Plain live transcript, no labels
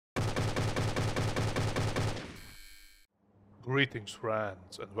Greetings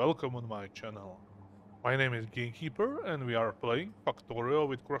friends and welcome on my channel. My name is Gamekeeper and we are playing Factorio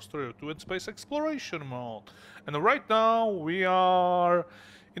with Krastorio 2 in Space Exploration mode. And right now we are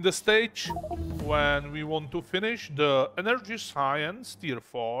in the stage when we want to finish the Energy Science Tier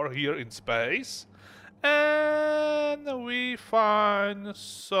 4 here in space. And we find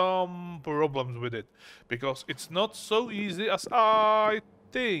some problems with it because it's not so easy as I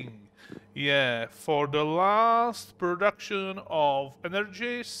think. Yeah, for the last production of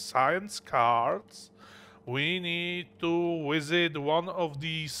energy science cards, we need to visit one of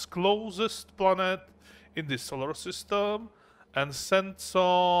these closest planet in the solar system and send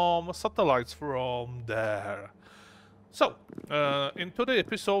some satellites from there. So, in today's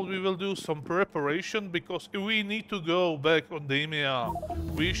episode, we will do some preparation because if we need to go back on Demia,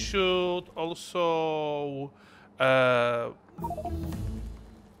 we should also uh,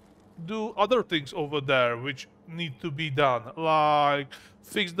 do other things over there which need to be done, like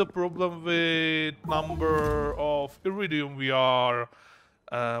fix the problem with number of iridium we are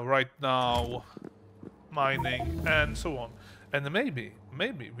right now mining and so on. And maybe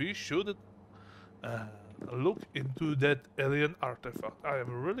we should uh, look into that alien artifact. I am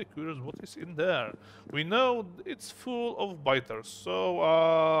really curious what is in there. We know it's full of biters, so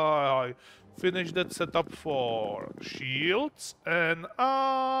I finished that setup for shields, and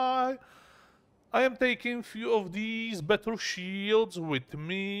I am taking few of these better shields with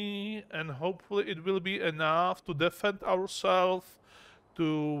me, and hopefully it will be enough to defend ourselves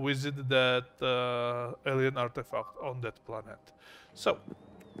to visit that alien artifact on that planet. So,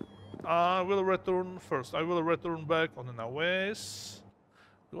 I will return first. I will return back on an OS.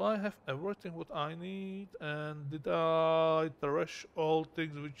 Do I have everything what I need? And did I trash all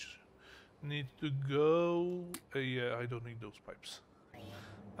things which need to go? Yeah, I don't need those pipes.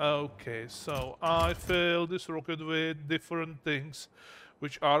 Okay, so I fill this rocket with different things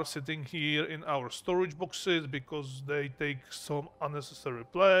which are sitting here in our storage boxes because they take some unnecessary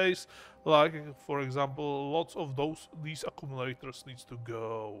place. Like, for example, lots of these accumulators needs to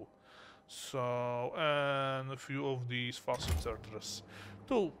go. So, and a few of these fast inserters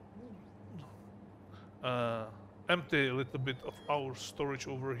to uh, empty a little bit of our storage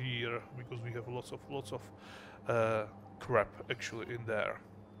over here because we have lots of crap actually in there.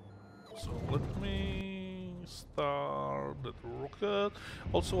 So let me start that rocket.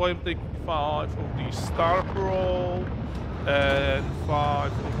 Also, I'm taking 5 of these Starprobe and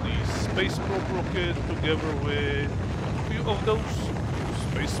 5 of these Space Probe rocket together with a few of those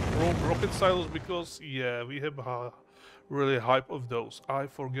Space Probe rocket silos because, yeah, we have really hype of those. I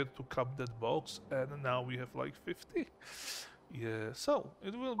forget to cap that box and now we have like 50. Yeah, so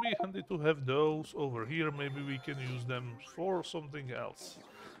it will be handy to have those over here. Maybe we can use them for something else.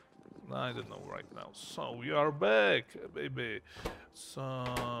 I don't know right now. So we are back, baby.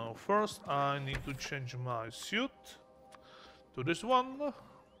 So first I need to change my suit to this one.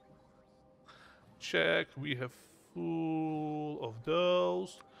 Check, we have full of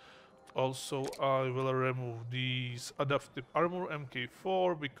those. Also, I will remove these adaptive armor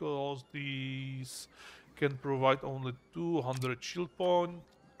MK4 because these can provide only 200 shield point.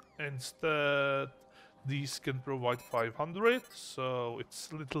 Instead, these can provide 500, so it's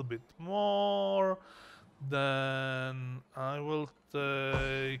a little bit more. Then I will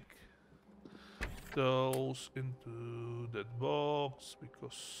take those into that box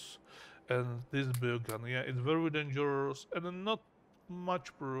because, and this big gun, yeah, it's very dangerous and not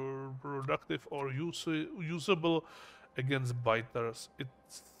much productive or usable against biters.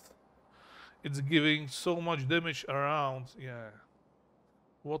 It's giving so much damage around, yeah.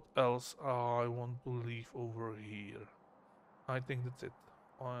 What else I want to leave over here? I think that's it.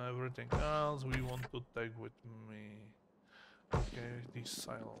 Everything else we want to take with me. Okay, these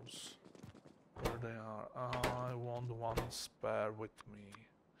silos. Where they are. I want one spare with me.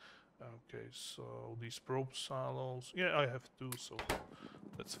 Okay, so these probe silos. Yeah, I have two, so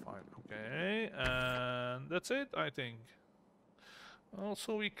that's fine. Okay, and that's it, I think.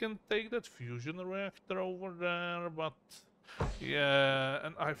 Also, we can take that fusion reactor over there, but yeah,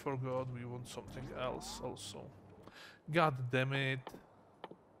 and I forgot we want something else also. God damn it.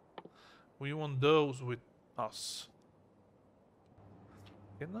 We want those with us.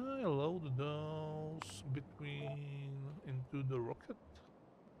 Can I load those into the rocket?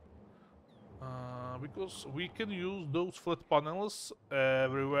 Because we can use those flat panels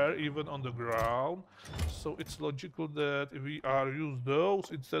everywhere, even on the ground. So it's logical that if we are use those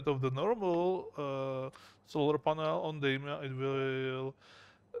instead of the normal solar panel on the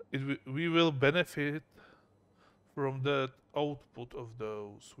we will benefit from that output of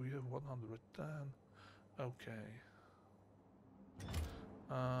those. We have 110. Okay.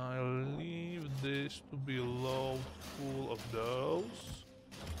 I'll leave this to be load full of those.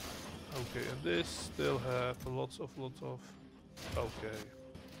 Okay, and this still have lots of. Okay.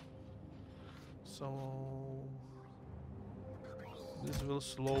 So this will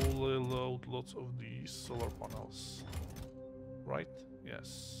slowly load lots of these solar panels. Right?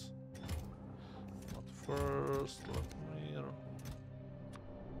 Yes. But first, let me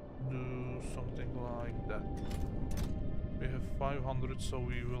do something like that. We have 500, so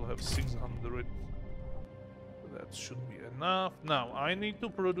we will have 600. That should be enough. Now, I need to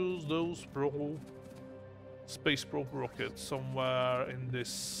produce those space probe rockets somewhere in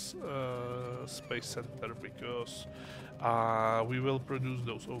this space center, because we will produce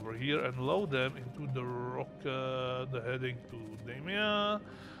those over here and load them into the rocket heading to Demia.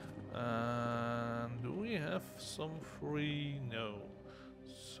 And do we have some free? No.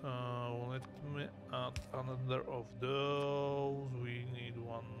 So let me add another of those. We need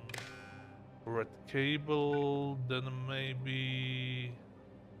one red cable, then maybe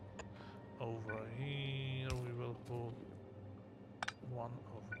over here we will put one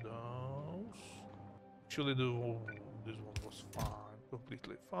of those. Actually, this one was fine,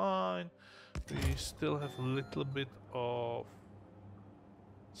 completely fine. We still have a little bit of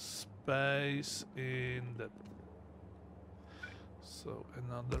space in that. So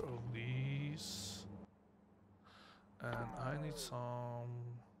another of these. And I need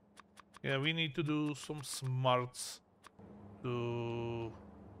some... Yeah, we need to do some smarts to...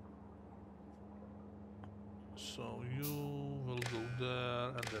 So you will go there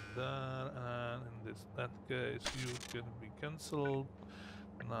and then there, and in that case you can be cancelled.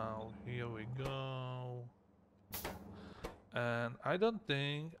 Now here we go. And I don't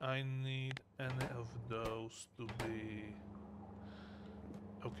think I need any of those to be...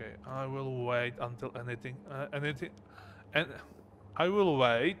 Okay, I will wait until anything, and I will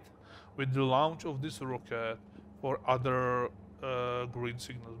wait with the launch of this rocket for other green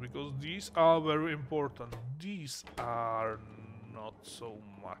signals, because these are very important. These are not so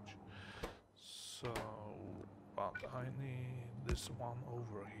much. So, but I need this one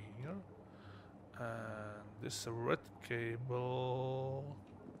over here, and this red cable,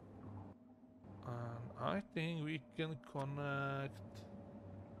 and I think we can connect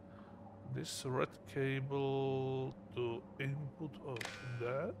this red cable to input of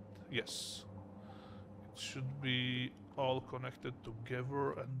that. Yes, it should be all connected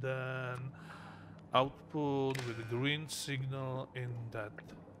together, and then output with a green signal in that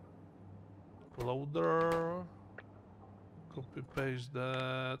loader. Copy paste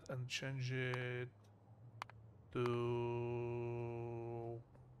that and change it to...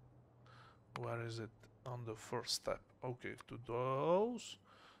 Where is it? On the first step. Okay, to those.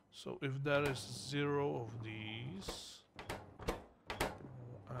 So if there is 0 of these,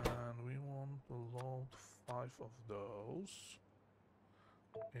 and we want to load 5 of those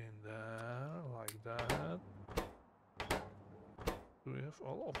in there, like that. Do we have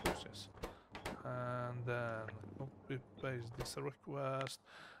all of those? Yes. And then copy paste this request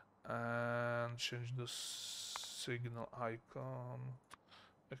and change the signal icon.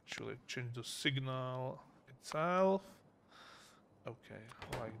 Actually, change the signal itself. Okay,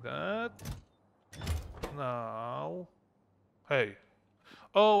 like that. Now, hey.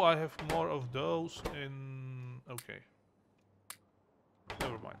 Oh, I have more of those in... Okay.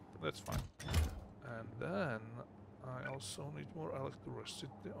 Never mind, that's fine. And then I also need more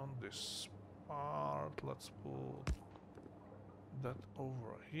electricity on this part. Let's put that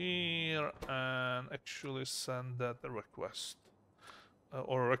over here and actually send that a request.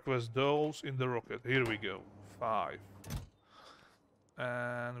 Or request those in the rocket. Here we go, 5.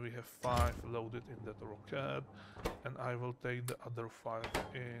 And we have 5 loaded in that rocket, and I will take the other 5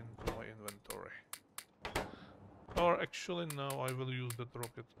 into my inventory. Or actually no, I will use that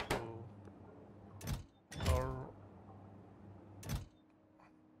rocket to... Or...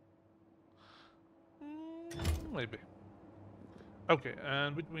 maybe. Okay,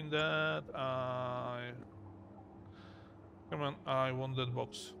 and between that I... Come on, I want that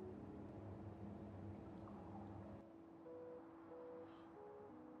box.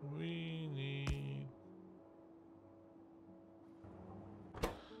 We need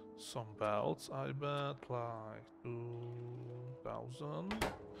some belts, I bet, like 2000.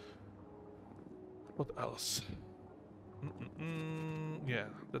 What else? Yeah,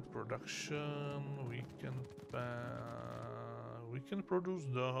 that production, we can produce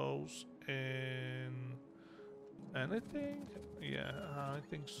those in anything? Yeah, I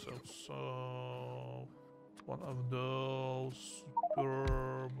think so. So one of those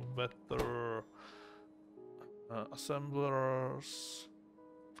super better assemblers,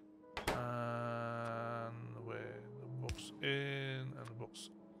 and with the box in and box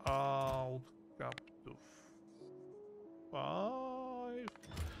out, cap to 5.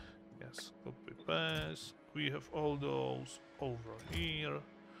 Yes, copy paste. We have all those over here,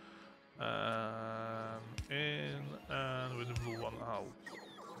 and in, and with the blue one out.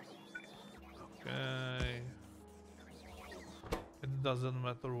 Okay. It doesn't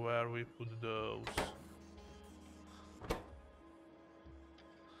matter where we put those.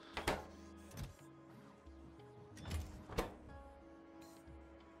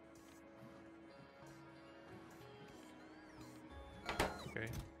 Okay.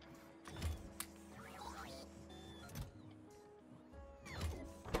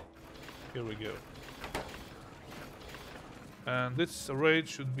 Here we go. And this rate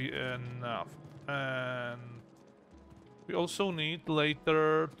should be enough. And we also need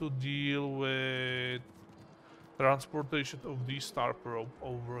later to deal with transportation of the Starprobe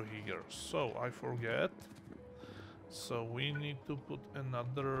over here. So I forget. So we need to put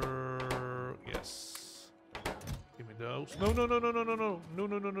another. Yes. Give me those. No, no, no, no, no, no, no,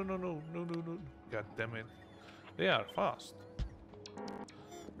 no, no, no, no, no, no, no, no, no. God damn it. They are fast.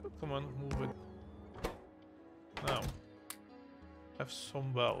 Come on, move it. Now. Have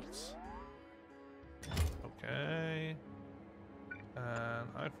some belts. Okay. And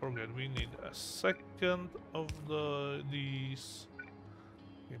I forget, we need a second of these.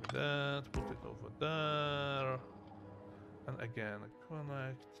 Give me that, put it over there. And again,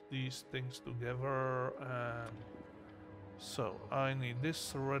 connect these things together. And so I need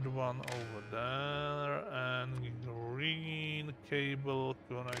this red one over there and green cable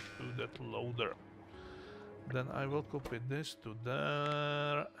connect to that loader. Then I will copy this to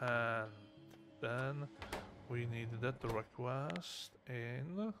there, and then we need that request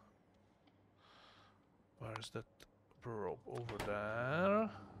in. Where's that probe? Over there.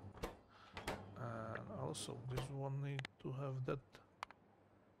 And also this one needs to have that.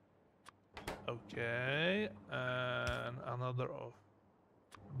 Okay, and another of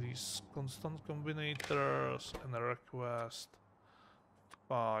these constant combinators and a request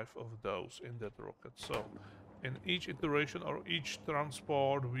 5 of those in that rocket. So in each iteration or each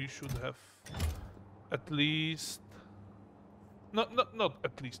transport we should have at least not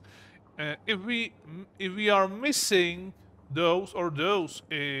at least if we are missing those or those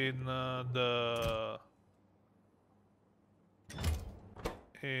in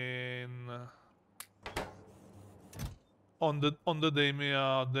on the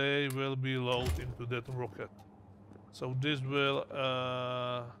Demia, they will be loaded into that rocket. So this will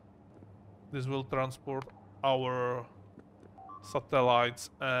transport our satellites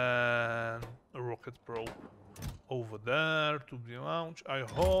and a rocket probe over there to be launched. I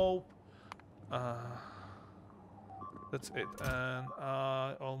hope that's it. And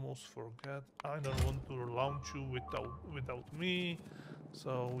I almost forget. I don't want to launch you without me.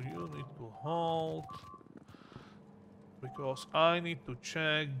 So you need to hold. Because I need to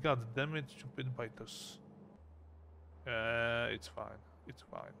check. God damn it, stupid biters. It's fine. It's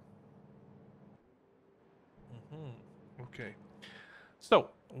fine. Okay.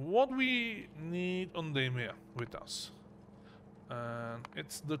 So, what we need on Demia with us? And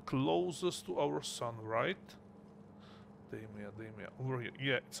it's the closest to our sun, right? Demia, over here.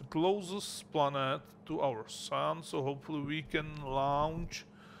 Yeah, it's the closest planet to our sun, so hopefully we can launch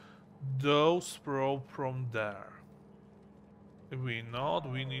those probes from there. If we not,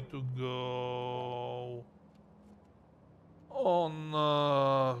 we need to go on,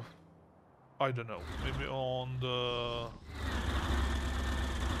 I don't know, maybe on the...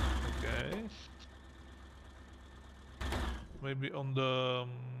 Okay. Maybe on the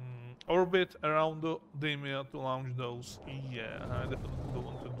orbit around the Demia to launch those. Yeah, I definitely don't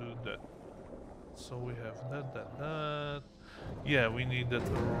want to do that. So we have that. Yeah, we need that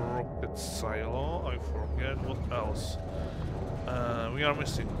rocket silo. I forget what else. We are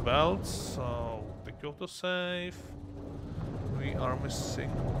missing belts, so take autosave. We are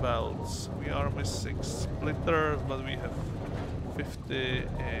missing belts. We are missing splitters, but we have 50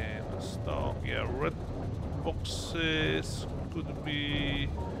 in stock. Yeah, red boxes could be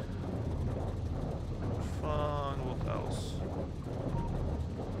fun. What else?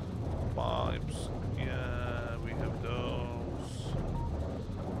 Pipes. Yeah, we have those.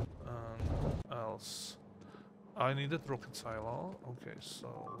 What else? I need that rocket silo. Okay, so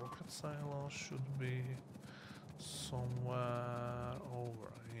rocket silo should be somewhere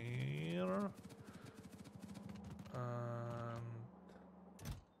over here. And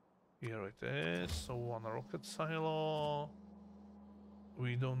here it is. So one rocket silo.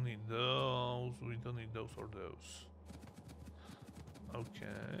 We don't need those. We don't need those or those.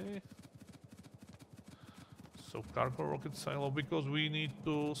 Okay. So cargo rocket silo, because we need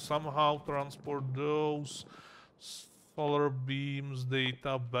to somehow transport those solar beams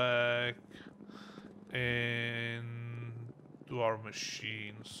data back and to our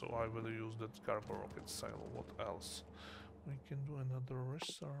machine. So I will use that cargo rocket silo. What else? We can do another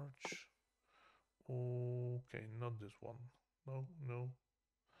research. Okay, not this one. No, no.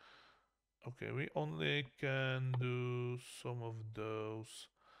 Okay, we only can do some of those.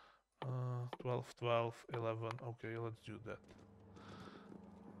 12, 12, 11. Okay, let's do that.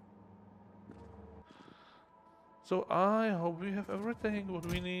 So I hope we have everything what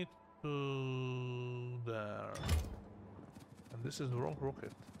we need to there. And this is the wrong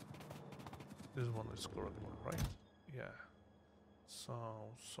rocket. This one is correct one, right? Yeah. So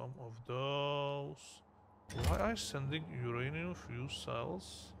some of those. Why are sending uranium fuel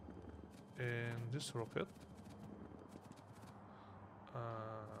cells in this rocket?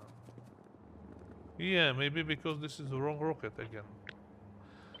 Yeah, maybe because this is the wrong rocket again.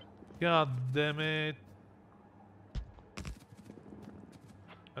 God damn it.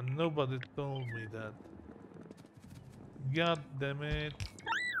 And nobody told me that. God damn it.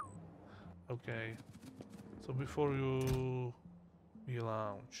 Okay. So before you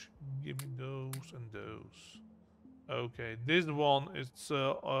launch, give me those and those. Okay, this one it's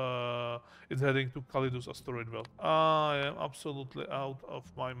heading to Kalidus asteroid belt. I am absolutely out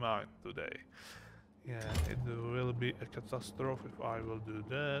of my mind today. Yeah, it will be a catastrophe if I will do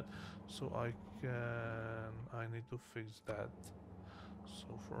that. So I need to fix that.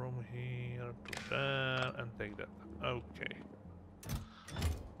 So from here to there and take that. Okay.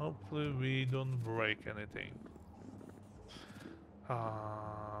 Hopefully we don't break anything.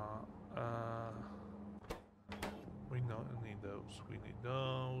 We don't need those. We need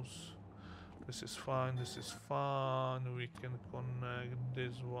those. This is fine. This is fine. We can connect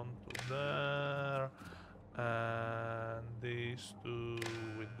this one to there. And these two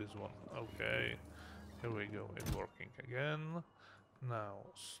with this one. Okay. Here we go. It's working again.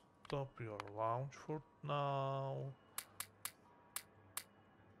 Now stop your launch for now.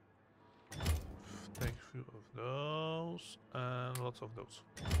 Take a few of those and lots of those.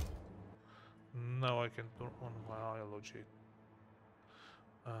 Now I can turn on my logic.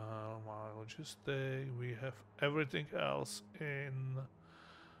 My logistic. We have everything else in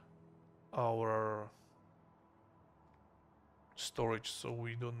our storage, so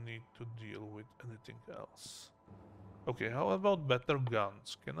we don't need to deal with anything else. Okay, how about better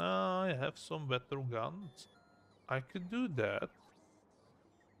guns? Can I have some better guns? I could do that.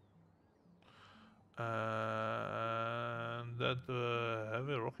 And that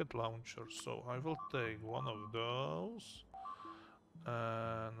heavy rocket launcher, so I will take one of those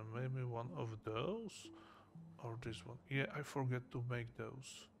and maybe one of those or this one. Yeah, I forget to make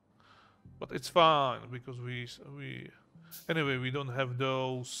those, but it's fine because anyway we don't have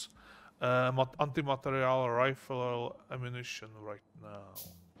those anti-material rifle ammunition right now.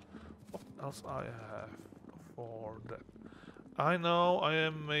 What else I have for that? I know I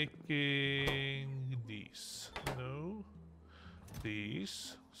am making these. No,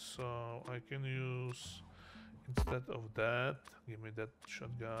 these. So I can use instead of that. Give me that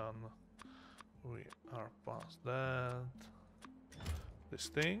shotgun. We are past that. This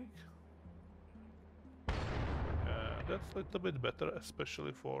thing. That's a little bit better,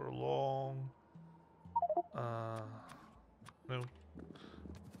 especially for long. No.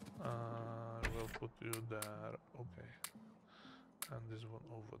 I will put you there. Okay. And this one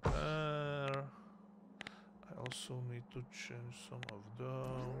over there. I also need to change some of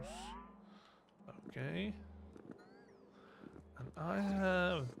those. Okay. And I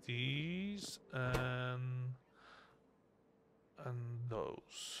have these and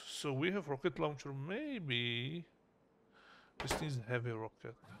those. So we have rocket launcher. Maybe this needs heavy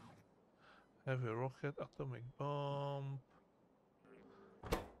rocket. Heavy rocket, atomic bomb.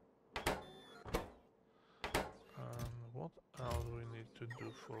 And what else we need to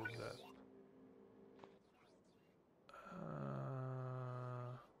do for that?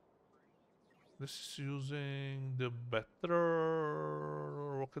 This is using the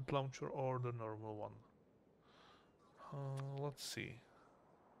better rocket launcher or the normal one. Let's see.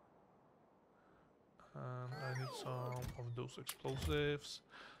 And I need some of those explosives.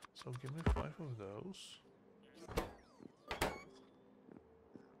 So give me 5 of those.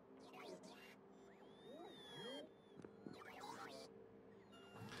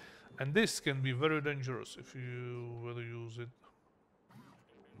 And this can be very dangerous if you will use it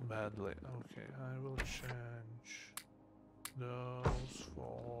badly. Okay, I will change those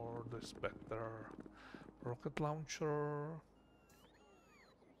for this better rocket launcher.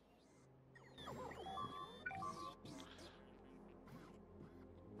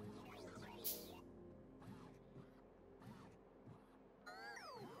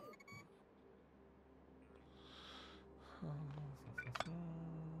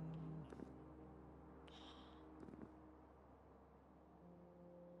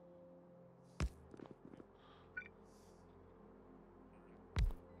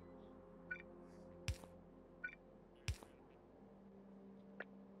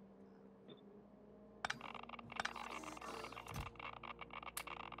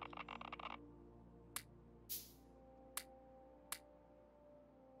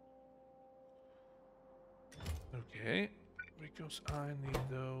 Okay, because I need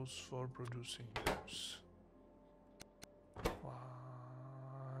those for producing those.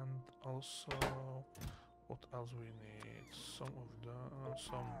 And also, what else we need? Some of the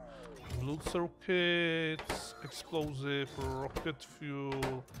some blood circuits, explosive, rocket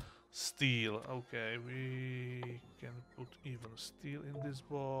fuel, steel. Okay, we can put even steel in this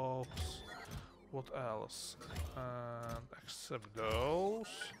box. What else? And accept those.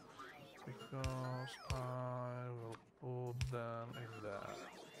 Because I will put them in there.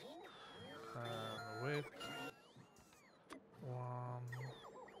 And with one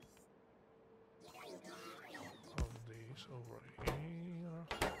of these over here.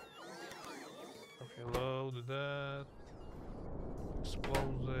 Okay, load that.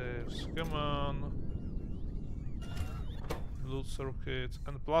 Explosives, come on. Blood circuits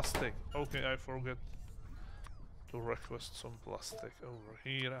and plastic. Okay, I forget to request some plastic over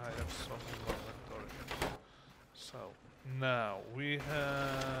here. I have some in my inventory. So now we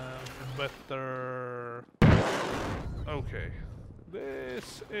have better. Okay,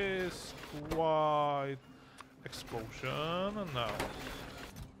 this is quite explosion. Now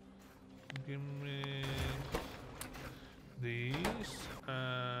give me these,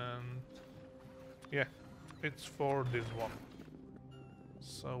 and yeah, it's for this one.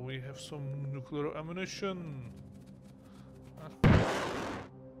 So we have some nuclear ammunition.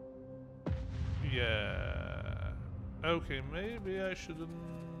 Yeah. Okay, maybe I shouldn't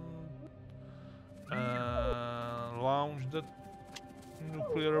launch that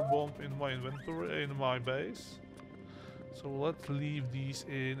nuclear bomb in my inventory, in my base. So let's leave these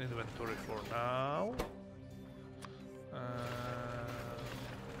in inventory for now.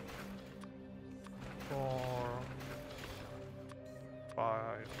 4,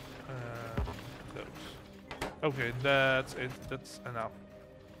 5, and those. Okay, that's it. That's enough.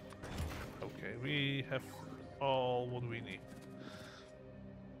 Okay, we have all what we need.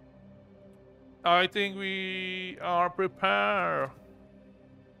 I think we are prepared.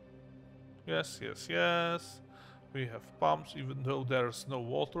 Yes, yes, yes. We have pumps, even though there's no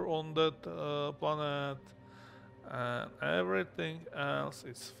water on that planet. And everything else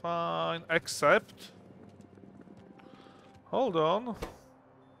is fine, except... Hold on.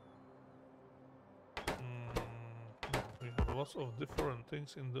 We have lots of different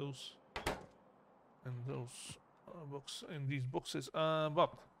things in those in these boxes,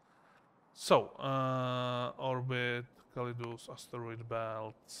 but so orbit, Calidus, asteroid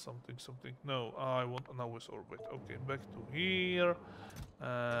belt, something. No, I want an always orbit. Okay, back to here,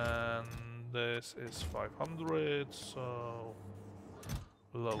 and this is 500. So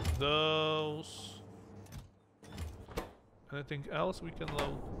load those. Anything else we can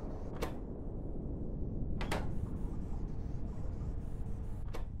load?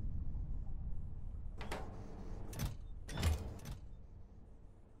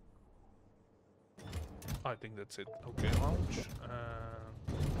 I think that's it. Okay, launch.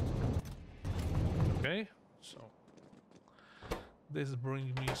 Okay, so this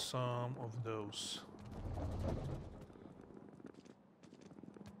brings me some of those.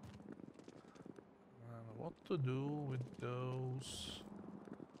 And what to do with those?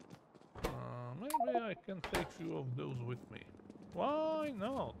 Maybe I can take few of those with me. Why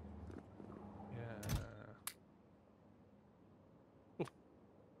not? Yeah. Oh.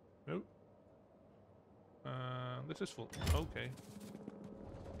 No. This is full. Okay.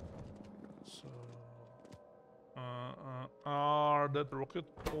 So, are that rocket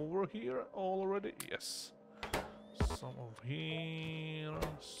over here already? Yes. Some over here,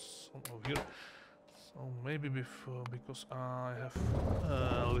 some over here. So maybe before, because I have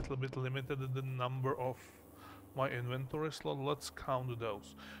a little bit limited the number of my inventory slot. Let's count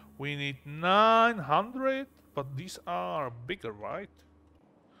those. We need 900, but these are bigger, right?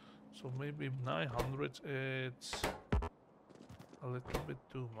 So maybe 900, it's a little bit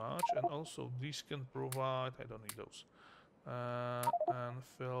too much. And also these can provide, I don't need those. and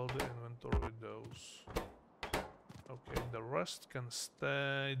fill the inventory with those. Okay, the rest can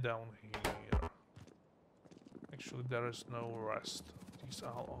stay down here. Actually, there is no rest. These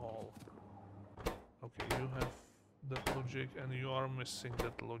are all. Okay, you have that logic and you are missing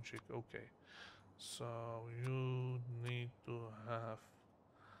that logic. Okay, so you need to have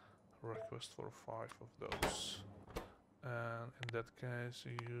a request for 5 of those. And in that case,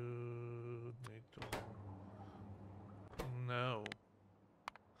 you need to... No.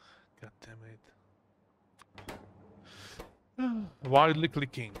 God damn it. Widely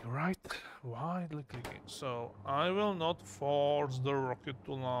clicking, right? Widely clicking. So I will not force the rocket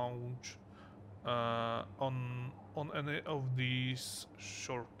to launch on any of these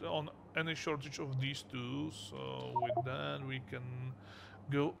any shortage of these two. So with that we can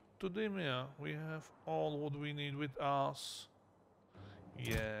go to Demia. We have all what we need with us.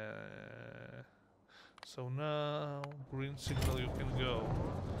 Yeah. So now green signal, you can go.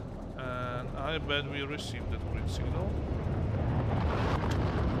 And I bet we received that green signal.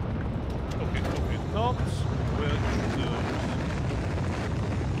 Okay, not which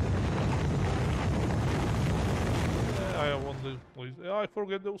I want the I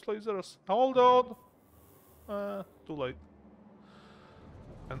forget those lasers. Hold on. Too late.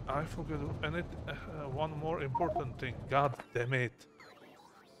 And I forget one more important thing. God damn it.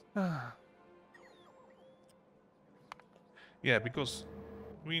 Yeah, because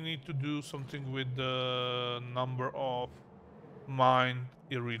we need to do something with the number of mined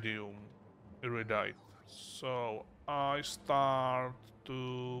iridite. So I start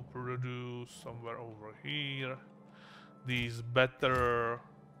to produce somewhere over here these better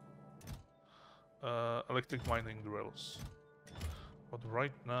electric mining drills. But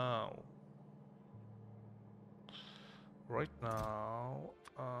right now,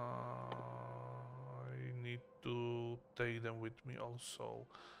 I need to take them with me also.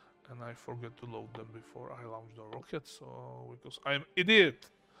 And I forget to load them before I launch the rocket, so because I'm idiot.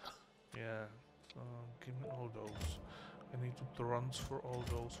 Yeah, give me all those. I need to transfer all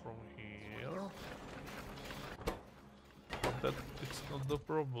those from here. But that it's not the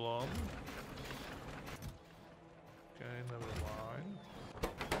problem. Okay, never mind.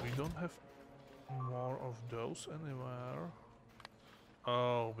 We don't have more of those anywhere.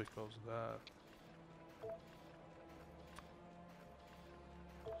 Oh, because that.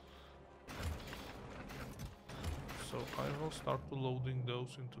 So I will start to loading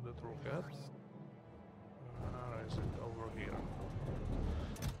those into that rocket. Where is it? Over here.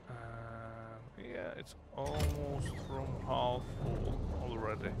 And yeah, it's almost from half full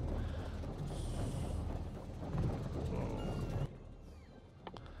already. So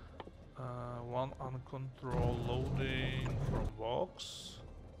one uncontrolled loading from box.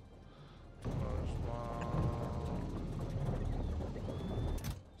 There's one.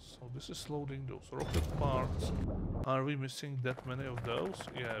 So this is loading those rocket parts. Are we missing that many of those?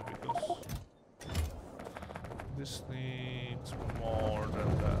 Yeah, because this needs more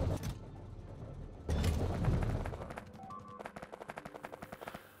than that.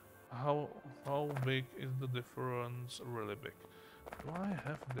 How big is the difference? Really big. Do I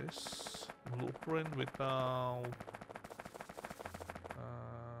have this blueprint without...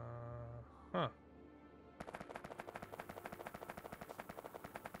 huh.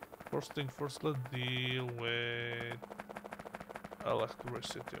 First thing first, let's deal with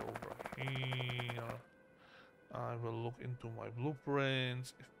electricity over here. I will look into my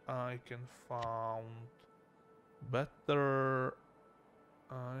blueprints if I can find better.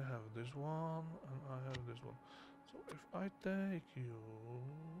 I have this one and I have this one. So if I take you...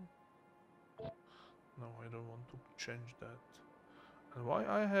 No, I don't want to change that. And why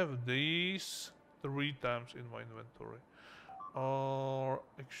I have these 3 times in my inventory? Or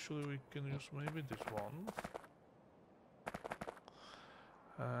actually we can use maybe this one.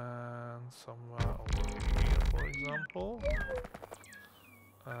 And somewhere over here, for example.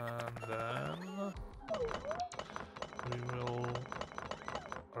 And then we will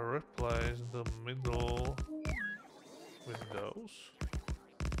replace the middle with those.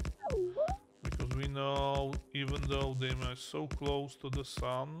 Because we know, even though they are so close to the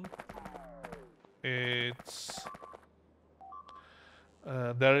sun, it's...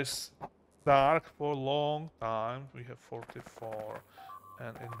 there is dark for a long time. We have 44.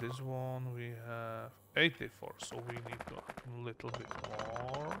 And in this one we have 84, so we need to add a little bit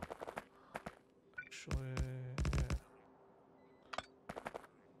more. Actually, yeah.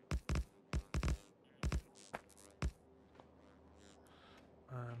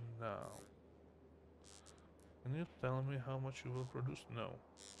 And now, can you tell me how much you will produce? No.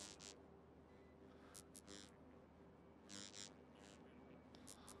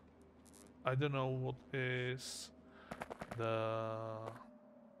 I don't know what is the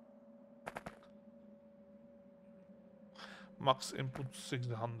max input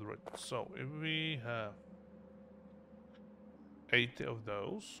 600. So if we have 80 of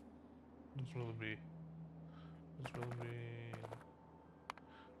those, this will be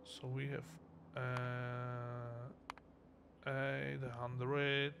so we have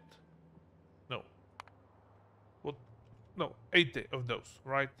 800. No, what? No, 80 of those,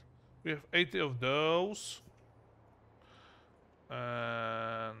 right? We have 80 of those,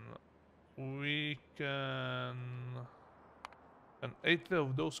 and we can, and 80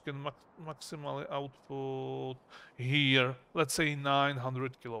 of those can maximally output here, let's say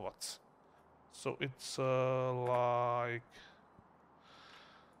 900 kilowatts. So it's like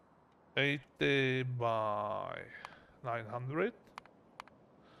 80 by 900.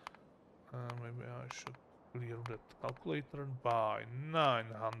 Maybe I should clear that calculator by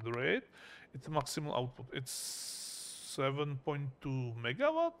 900. Its maximal output, it's 7.2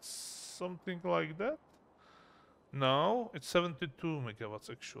 megawatts, something like that. No, it's 72 megawatts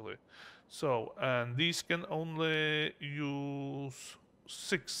actually. So, and these can only use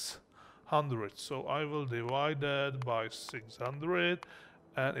 600. So I will divide that by 600,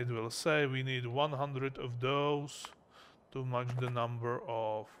 and it will say we need 100 of those to match the number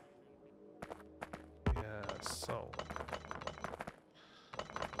of. Yes, so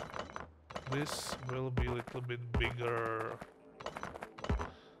this will be a little bit bigger.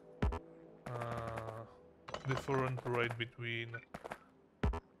 Different rate between.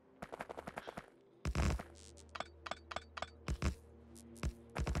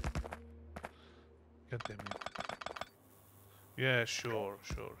 God damn it. Yeah, sure.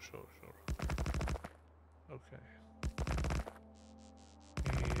 Okay.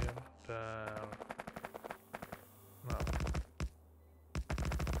 Here, there. Now.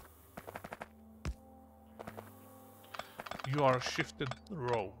 You are shifted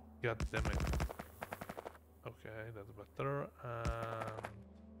row. God damn it. Okay, that's better.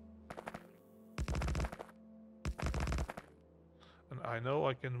 And I know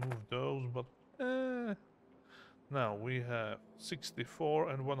I can move those, but now we have 64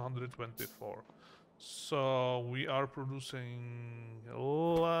 and 124. So we are producing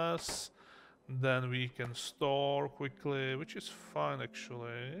less than we can store quickly, which is fine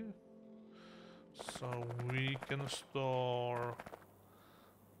actually. So we can store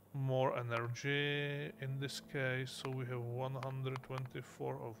more energy in this case. So we have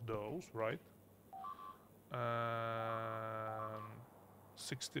 124 of those, right? And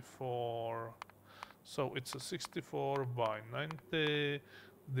 64. So it's a 64 by 90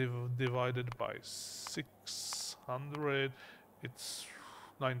 divided by 600. It's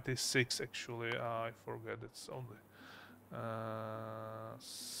 96 actually. I forget, it's only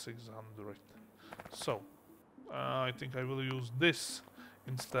 600. So I think I will use this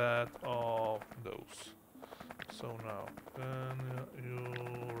instead of those. So now can you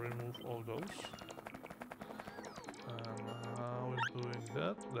remove all those? And how is doing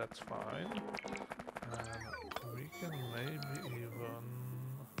that? That's fine. And we can maybe even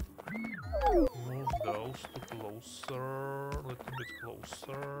move those to closer, a little bit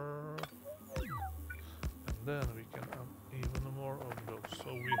closer. And then we can add even more of those. So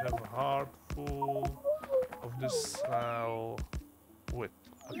we have a heart full of this cell with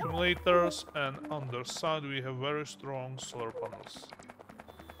accumulators, and on the side we have very strong solar panels.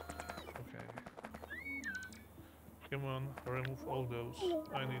 Okay. Come on, remove all those.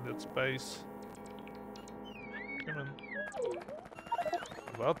 I need that space. Come on.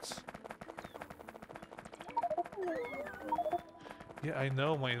 What? Yeah, I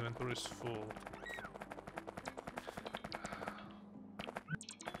know my inventory is full.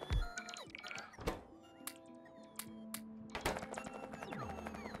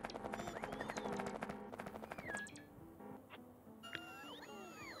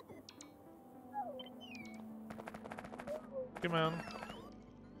 Come on.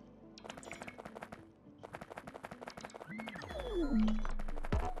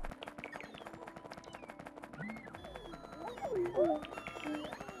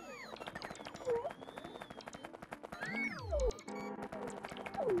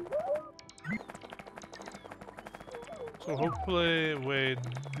 So hopefully with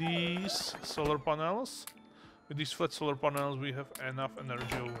these solar panels, with these flat solar panels, we have enough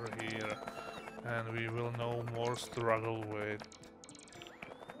energy over here, and we will no more struggle with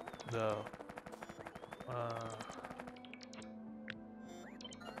the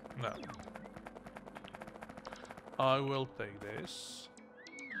no. I will take this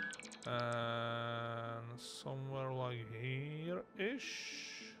and somewhere like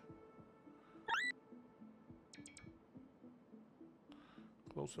here-ish.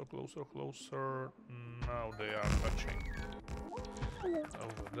 closer, closer, closer. Now they are touching.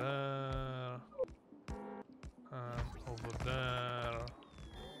 Over there. And over there.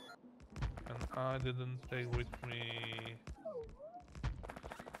 And I didn't take with me.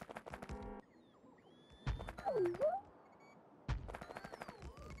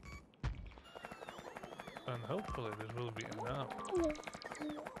 And hopefully this will be enough.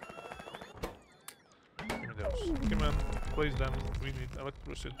 Give me those. Come on, place them. We need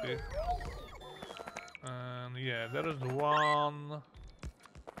electricity. And yeah, there is one.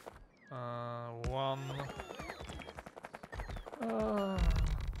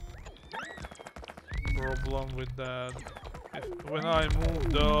 Problem with that. When I move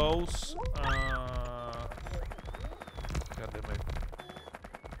those, God damn it.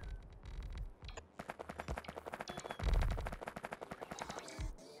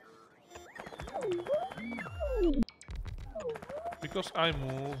 Because I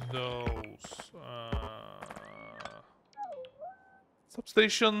move those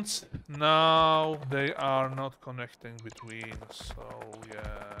substations, now they are not connecting between, so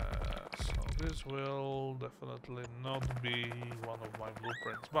yeah, so this will definitely not be one of my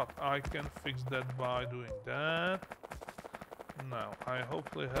blueprints, but I can fix that by doing that. Now, I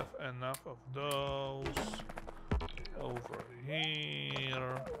hopefully have enough of those over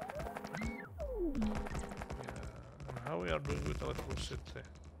here. How we are doing with electricity?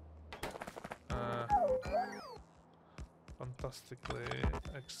 Fantastically,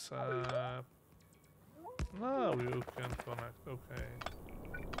 except now you can connect. Okay,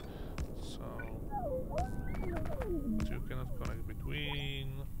 so you cannot connect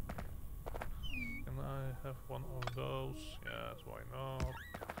between. Can I have one of those? Yes, why not?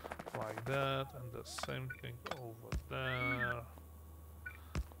 Like that, and the same thing over there.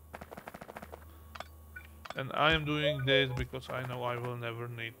 And I am doing this because I know I will never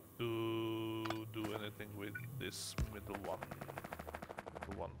need to do anything with this middle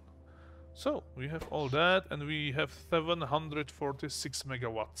one. So, we have all that, and we have 746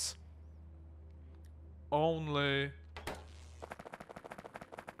 megawatts. Only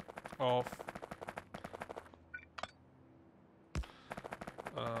of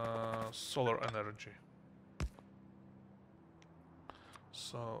solar energy.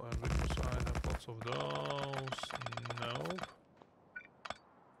 So, and because I have lots of those, no.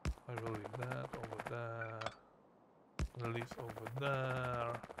 I will leave that over there. Leave over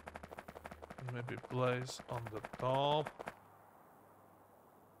there. And maybe place on the top.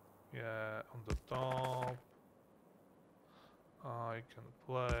 Yeah, on the top. I can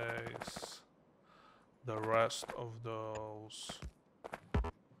place the rest of those.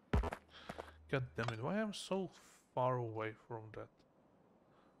 God damn it, why am I so far away from that?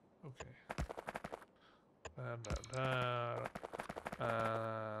 Okay. There.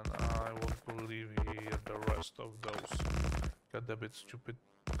 And I want to leave here the rest of those. God damn it, stupid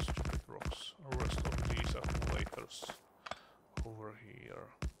rocks. The rest of these accumulators over here.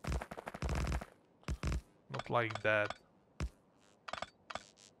 Not like that.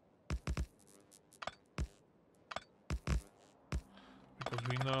 Because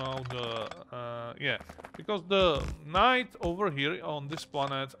we know the yeah, because the night over here on this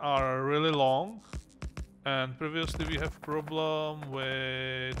planet are really long, and previously we have problem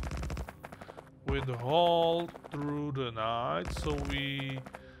with halt through the night, so we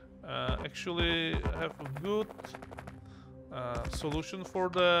actually have a good solution for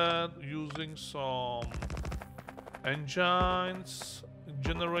that, using some engines,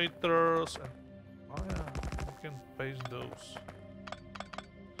 generators, and oh yeah, we can paste those.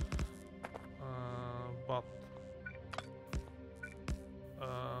 But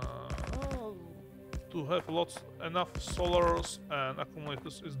to have enough solars and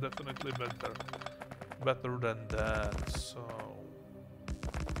accumulators is definitely better than that. So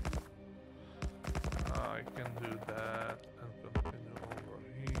I can do that and continue over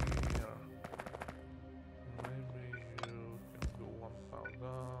here. Maybe you can do 1 pile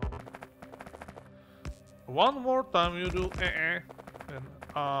down. One more time you do and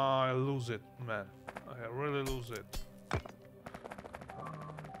I lose it, man. I really lose it.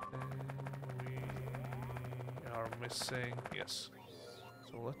 We are missing, yes.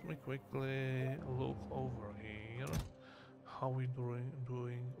 So let me quickly look over here. How we doing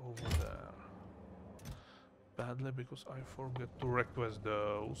over there? Badly, because I forget to request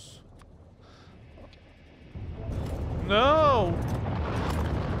those. No!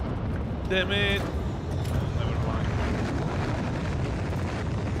 Damn it! Never mind.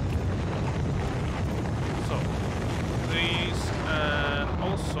 So, these, and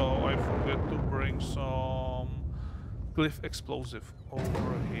also I forget to bring some cliff explosive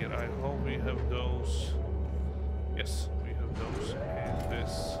over here. I hope we have those. Yes, we have those in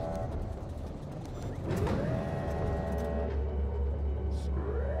this.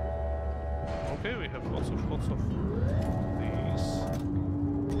 Okay, we have lots of these.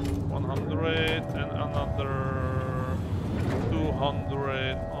 100 and another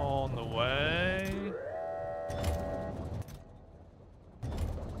 200 on the way.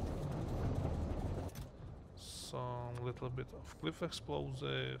 Some little bit of cliff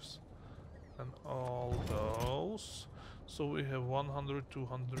explosives and all those. So we have 100,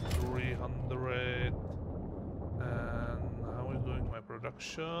 200, 300. And how is doing my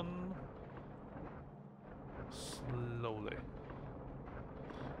production? Slowly.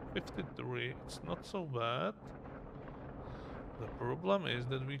 53, it's not so bad. The problem is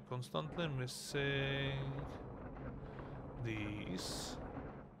that we constantly missing these.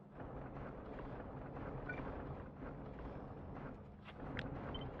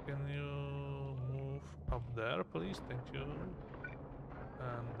 Can you move up there, please? Thank you.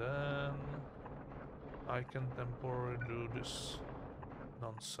 And then I can temporarily do this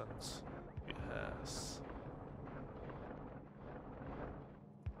nonsense. Yes.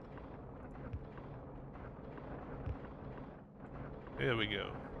 Here we go.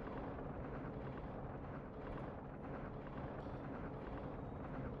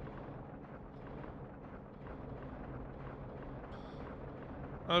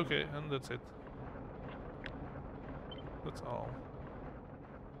 Okay, and that's it. That's all.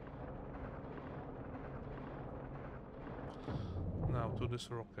 Now to this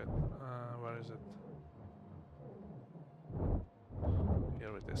rocket. Where is it?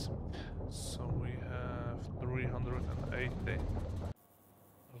 Here it is. So we have 380.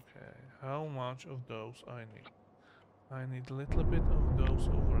 Okay, how much of those I need? I need a little bit of those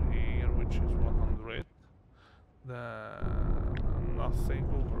over here, which is 100. Then nothing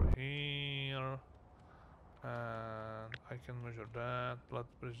over here. And I can measure that.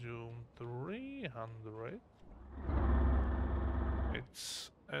 Let's presume 300.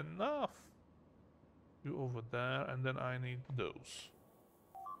 It's enough. You over there, and then I need those.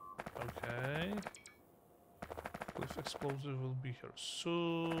 Okay. Cliff explosive will be here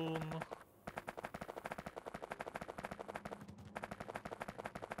soon.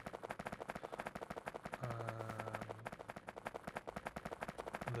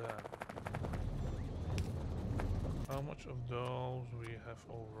 Then, how much of those we have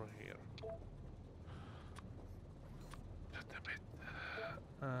over here?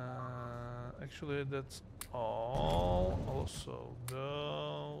 Actually, that's all. Also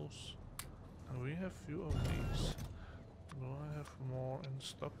those, and we have few of these. Do I have more in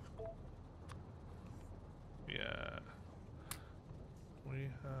stock? Yeah. We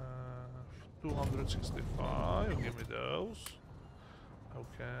have 265. Give me those.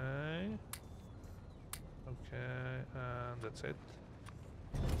 Okay. Okay, and that's it.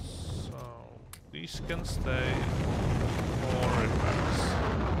 So these can stay for repairs.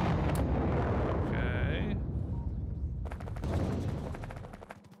 Okay.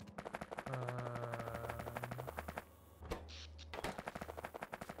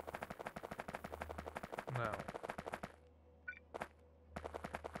 Now,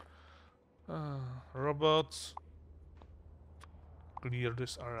 robots, clear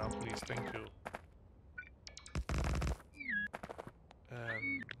this area, please. Thank you.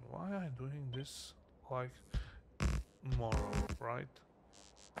 And why am I doing this like tomorrow, right?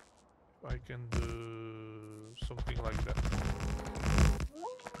 I can do something like that.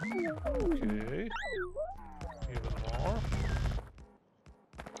 Okay. Even more.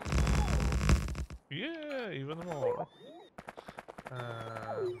 Yeah, even more.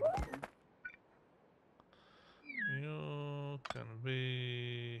 You can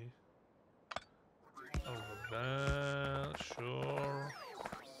be over there, sure.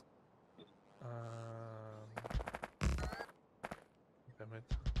 Damn it.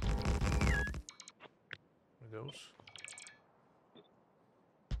 It goes.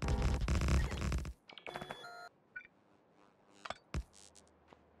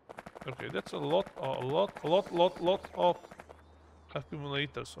 Okay, that's a lot of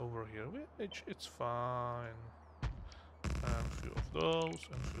accumulators over here, which it's fine. And a few of those,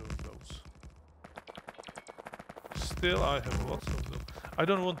 and a few of those. Still, I have lots of them. I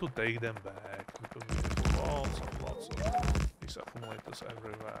don't want to take them back, because we have lots of these accumulators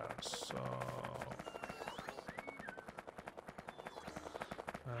everywhere, so...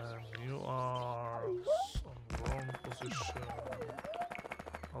 And you are on the wrong position.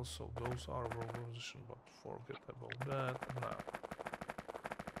 Also, those are wrong position, but forget about that. Now,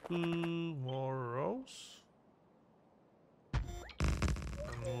 2 more rows.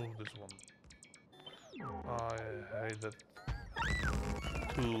 move this one. I hate that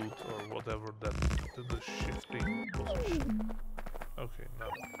tooth or whatever that the shifting position. Okay,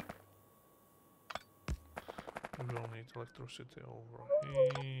 now we will need electricity over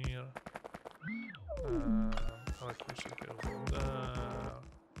here. Electricity over there.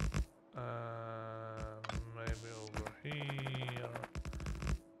 Maybe over here.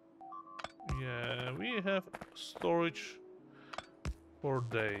 Yeah, we have storage for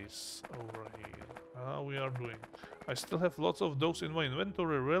days over here. How we are doing? I still have lots of those in my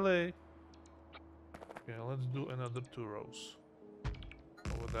inventory, really? Okay, let's do another 2 rows.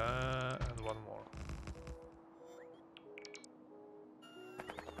 Over there and one more.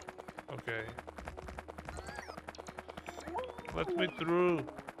 Okay. Let me through.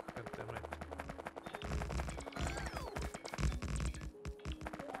 God damn it.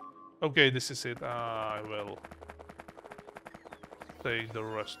 Okay, this is it. I will take the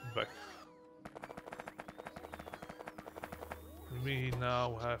rest back. We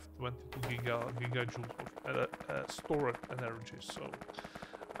now have 22 gigajoules of stored energy, so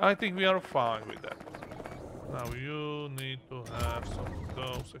I think we are fine with that. Now you need to have some of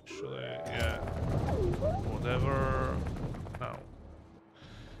those actually, yeah, whatever. Now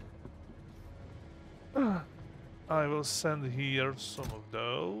I will send here some of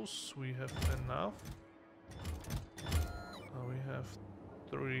those. We have enough. We have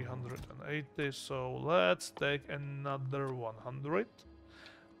 380, so let's take another 100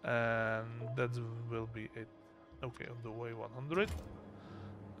 and that will be it. Okay, on the way 100,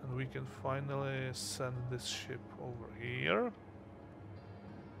 and we can finally send this ship over here.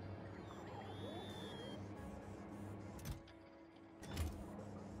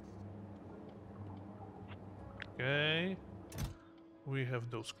 Okay, we have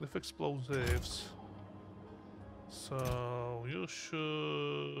those cliff explosives. So you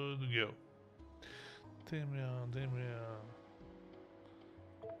should go. Demia.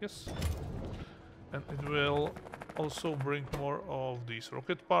 Yes. And it will also bring more of these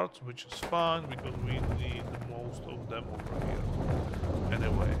rocket parts, which is fine because we need most of them over here.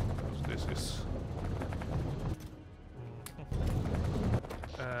 Anyway, because this is...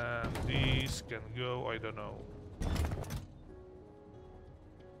 And these can go, I don't know,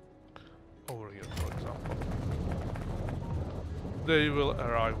 over here, for example. They will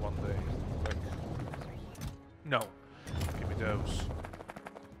arrive one day. Like, no, give me those.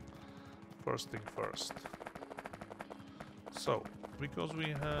 First thing first. So, because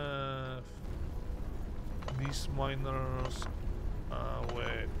we have these miners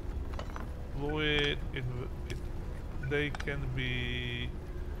with fluid, they can be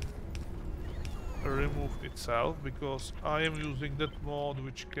removed itself, because I am using that mod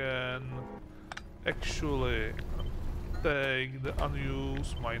which can actually take the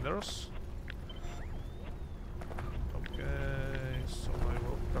unused miners. Okay, so I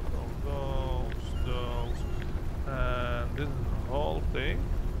will cut all those, and this is the whole thing.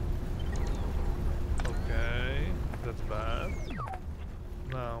 Okay, that's bad.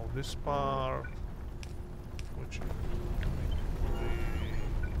 Now this part, which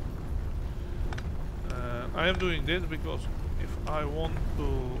I am doing this because if I want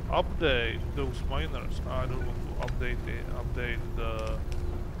to update those miners, I don't want to update the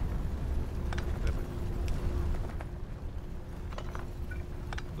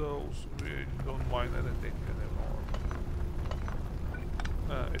those we don't mine anything anymore.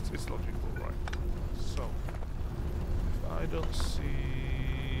 It's logical, right? So if I don't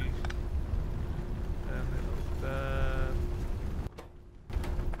see any of that,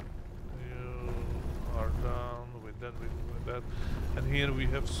 you are done with that, with that. And here we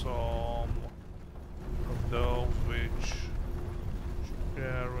have some of those which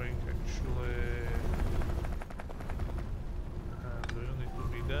sharing actually. And do you need to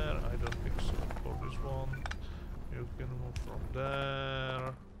be there? I don't think so. For this one, you can move from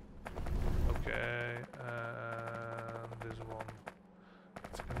there. Okay, and this one,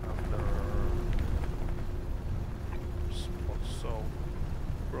 it's another spot. So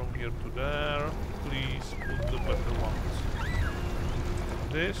from here to there, please put the better ones.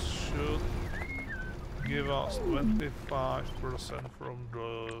 This should give us 25% from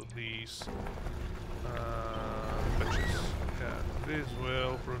these batches. Yeah, this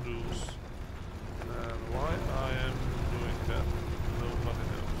will produce. And why I am doing that, nobody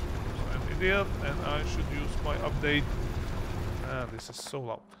knows. Because I'm an idiot and I should use my update. This is so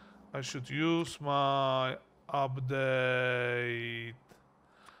loud. I should use my update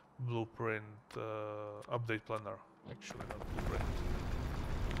blueprint, update planner. Actually, not blueprint.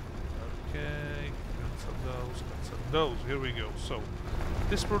 Okay, cancel cancel those. Here we go. So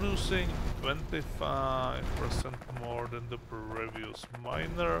this producing 25% more than the previous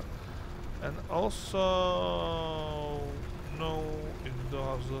miner, and also no, it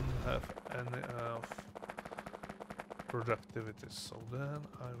doesn't have any of productivity. So then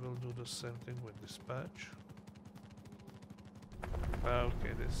I will do the same thing with dispatch.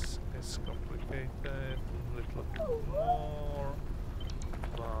 Okay, this is complicated, a little bit more,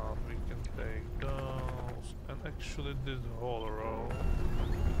 but we can take those, and actually this whole row,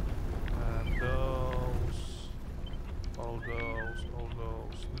 and those, all those,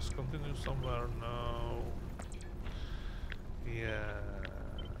 this continues somewhere now, yeah,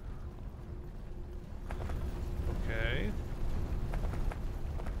 okay.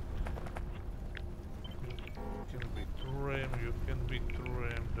 You can be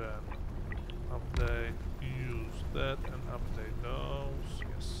trimmed and update, use that and update those,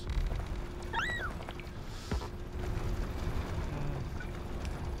 yes.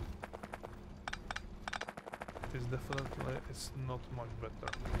 It's definitely, it's not much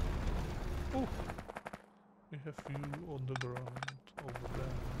better. Oh, we have you on the ground over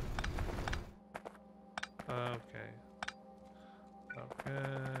there. Okay.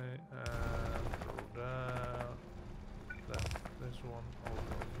 Okay, and through there. This one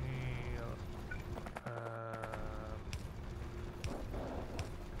over here, and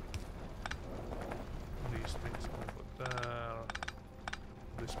these things over there.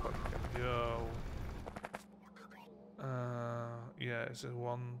 This part can go. Yeah, it's a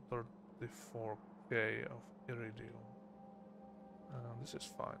 134k of iridium. This is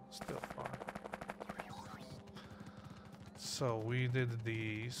fine, still fine. So we did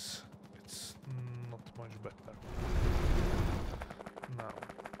these. It's not much better. Now,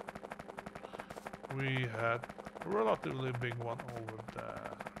 we had a relatively big one over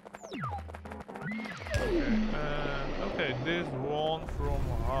there. Okay, and okay, this one from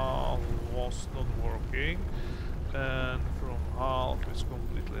half was not working, and from half is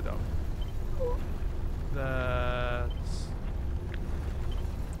completely done. That's...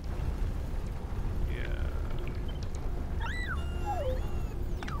 yeah.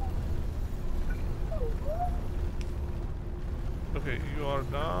 Okay, you are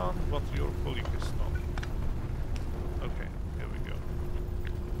done, but your colleague is not. Okay, here we go.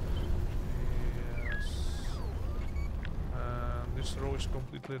 Yes. And this row is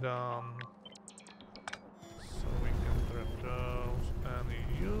completely done. So we can grab those. And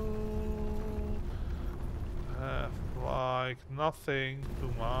you have like nothing to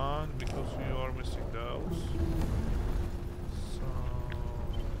mine because you are missing those.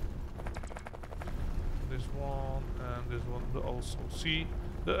 This one and this one also. See,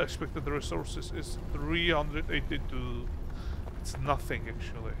 the expected resources is 382. It's nothing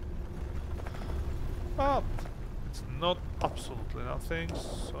actually. But it's not absolutely nothing,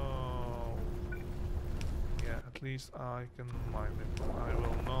 so yeah, at least I can mine it. I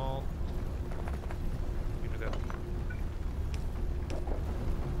will not. Give me that.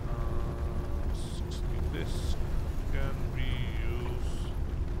 60 this can be used.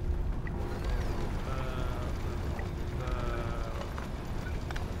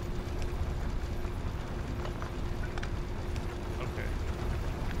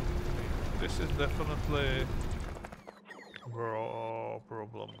 This is definitely a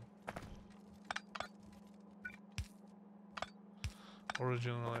problem.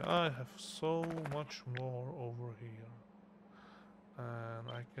 Originally, I have so much more over here,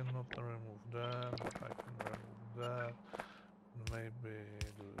 and I cannot remove that, but I can remove that, maybe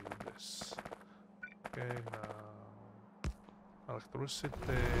do this. Okay, now electricity,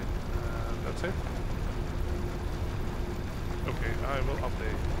 and that's it. Okay, I will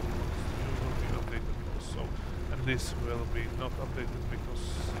update. Updated also, and this will be not updated because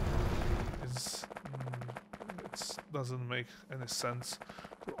it doesn't make any sense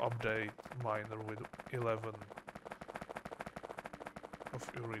to update miner with 11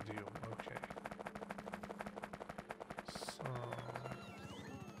 of iridium. Okay, so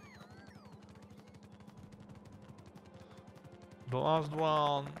the last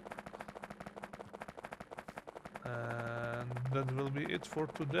one. And that will be it for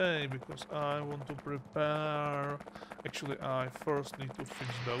today, because I want to prepare... Actually, I first need to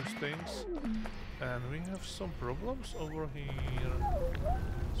fix those things. And we have some problems over here.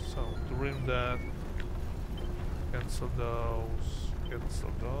 So, trim that. Cancel those.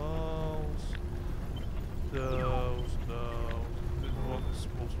 Cancel those. Those. This one is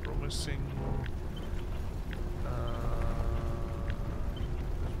most promising.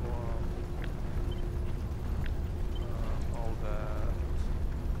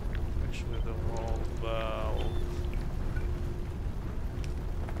 The wall valve.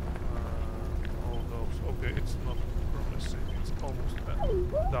 it's not promising. It's almost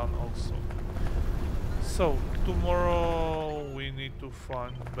done also. So tomorrow we need to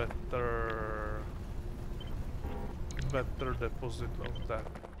find better deposit of that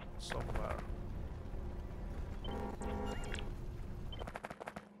somewhere.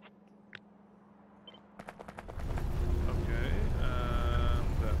 Okay, and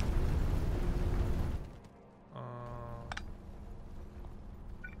then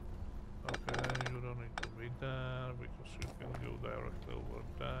okay, you don't need to be there because you can go directly over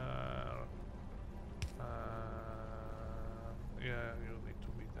there. Yeah, you need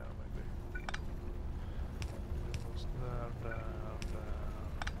to be there maybe. It was there.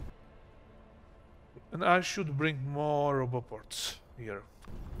 And I should bring more roboports here.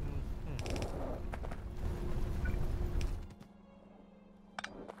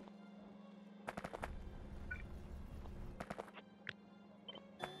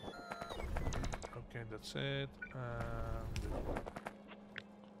 Okay, that's it. And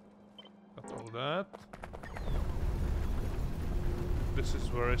got all that. This is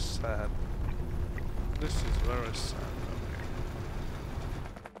very sad. This is very sad.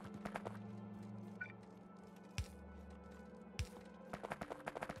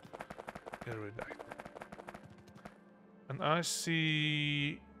 Okay. Erudite. And I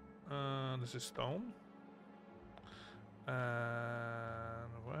see this is stone.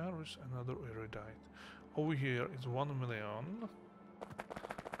 And where is another erudite? Over here is 1 million.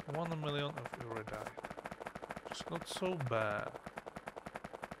 1 million of erudite. It's not so bad.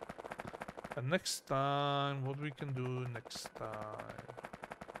 And next time, what we can do next time?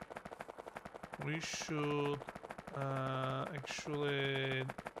 We should actually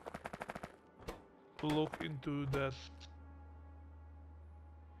look into that.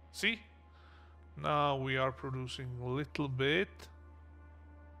 See? Now we are producing a little bit,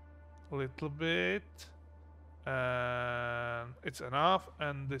 and it's enough,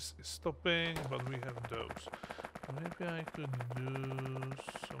 and this is stopping, but we have those. Maybe I could do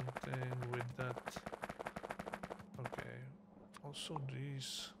something with that. Okay, also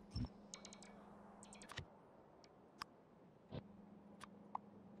these.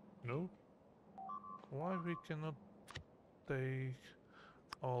 No? Why we cannot take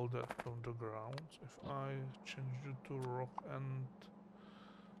all that from the ground? If I change you to rock and...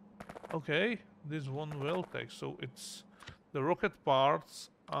 Okay, this one will take, so it's... The rocket parts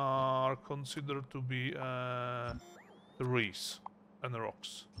are considered to be the reefs and the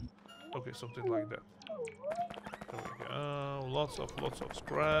rocks. Okay, something like that. There we go. Lots of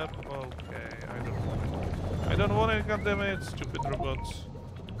scrap. Okay, I don't want it. I don't want it, goddammit, stupid robots.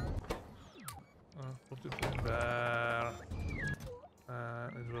 Put it in there.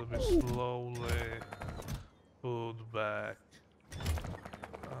 And it will be slowly put back.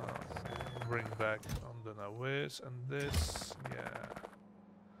 Bring back on the Nawis and this, yeah.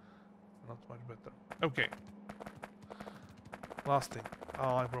 Not much better. Okay. Last thing.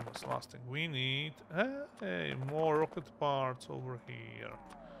 Oh, I promise, last thing. We need hey, more rocket parts over here.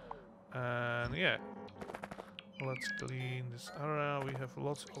 And yeah. Let's clean this area. We have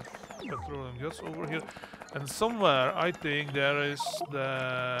lots of petroleum gas over here. And somewhere I think there is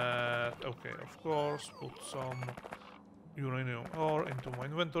that... Okay, of course, put some uranium ore into my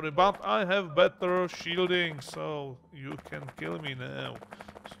inventory, but I have better shielding, so you can kill me now,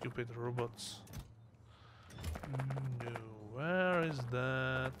 stupid robots. No, where is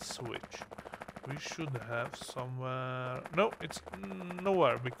that switch? We should have somewhere... No, it's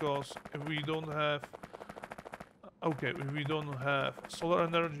nowhere, because if we don't have... Okay, if we don't have solar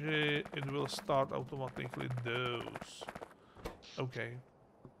energy, it will start automatically those. Okay.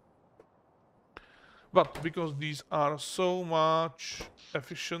 But because these are so much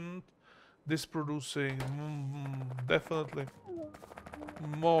efficient, this producing definitely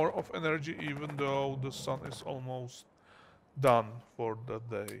more of energy, even though the sun is almost done for the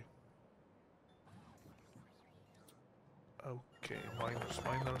day. Okay,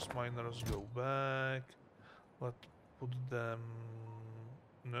 miners, go back. Let's put them...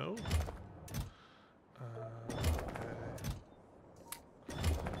 No?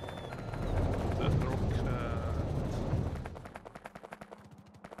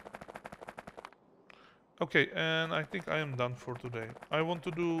 Okay, and I think I am done for today. I want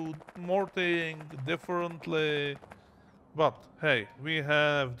to do more things differently, but hey, we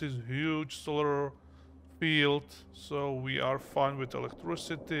have this huge solar field, so we are fine with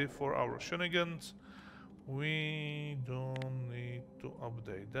electricity for our shenanigans. We don't need to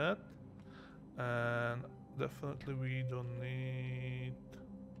update that, and definitely we don't need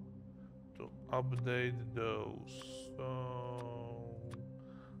to update those. So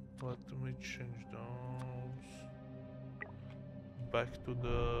let me change those. back to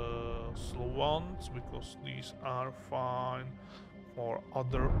the slow ones, because these are fine for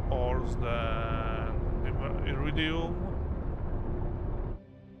other ores than iridium.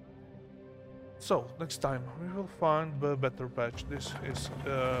 So, next time we will find the better patch. This is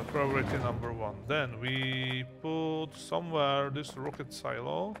priority number 1. Then we put somewhere this rocket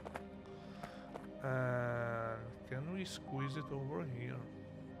silo. And can we squeeze it over here?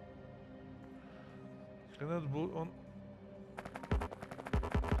 Cannot put on.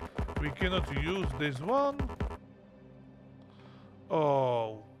 We cannot use this one.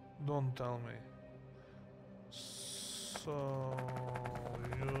 Oh, don't tell me. So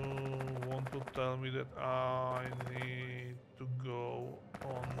you want to tell me that I need to go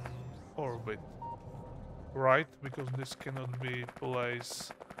on orbit, right? Because this cannot be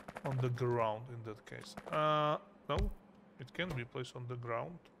placed on the ground in that case. No, it can be placed on the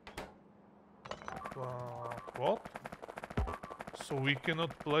ground. What? So we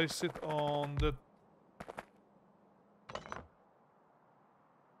cannot place it on the...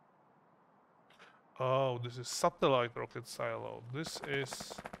 Oh, this is satellite rocket silo. This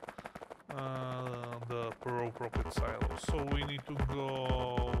is the probe rocket silo. So we need to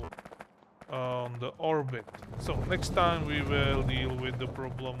go on the orbit. So next time we will deal with the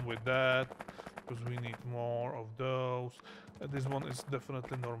problem with that, because we need more of those. This one is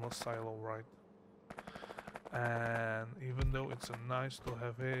definitely normal silo, right? And even though it's nice to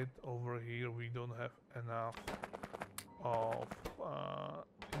have it over here, we don't have enough of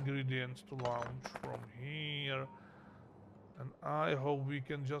ingredients to launch from here. And I hope we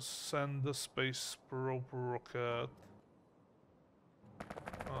can just send the space probe rocket.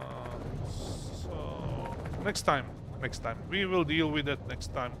 So next time we will deal with that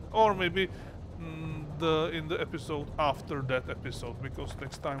next time, or maybe in the episode after that episode, because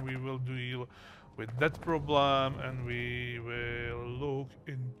next time we will deal with that problem and we will look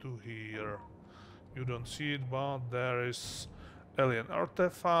into here. You don't see it, but there is alien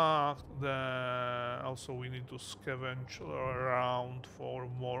artifact. Then also we need to scavenge around for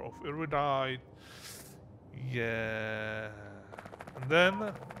more of iridite. Yeah, and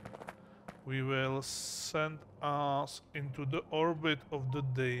then we will send us into the orbit of the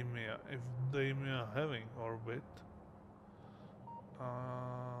Daimia, if Daimia having orbit.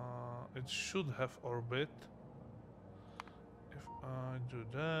 It should have orbit. If I do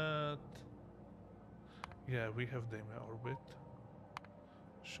that... Yeah, we have Daimia orbit.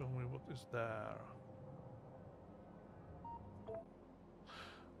 Show me what is there.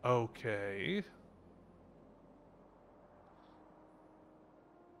 Okay.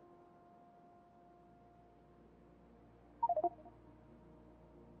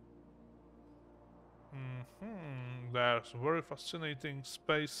 There's very fascinating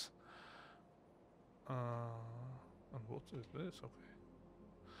space. And what is this? Okay.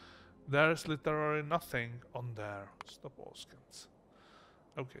 There's literally nothing on there. Stop all scans.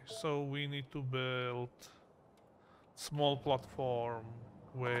 Okay, so we need to build small platform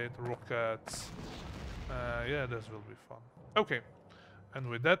with rockets. Yeah, this will be fun. Okay, and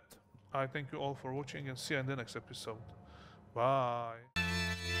with that, I thank you all for watching and see you in the next episode. Bye.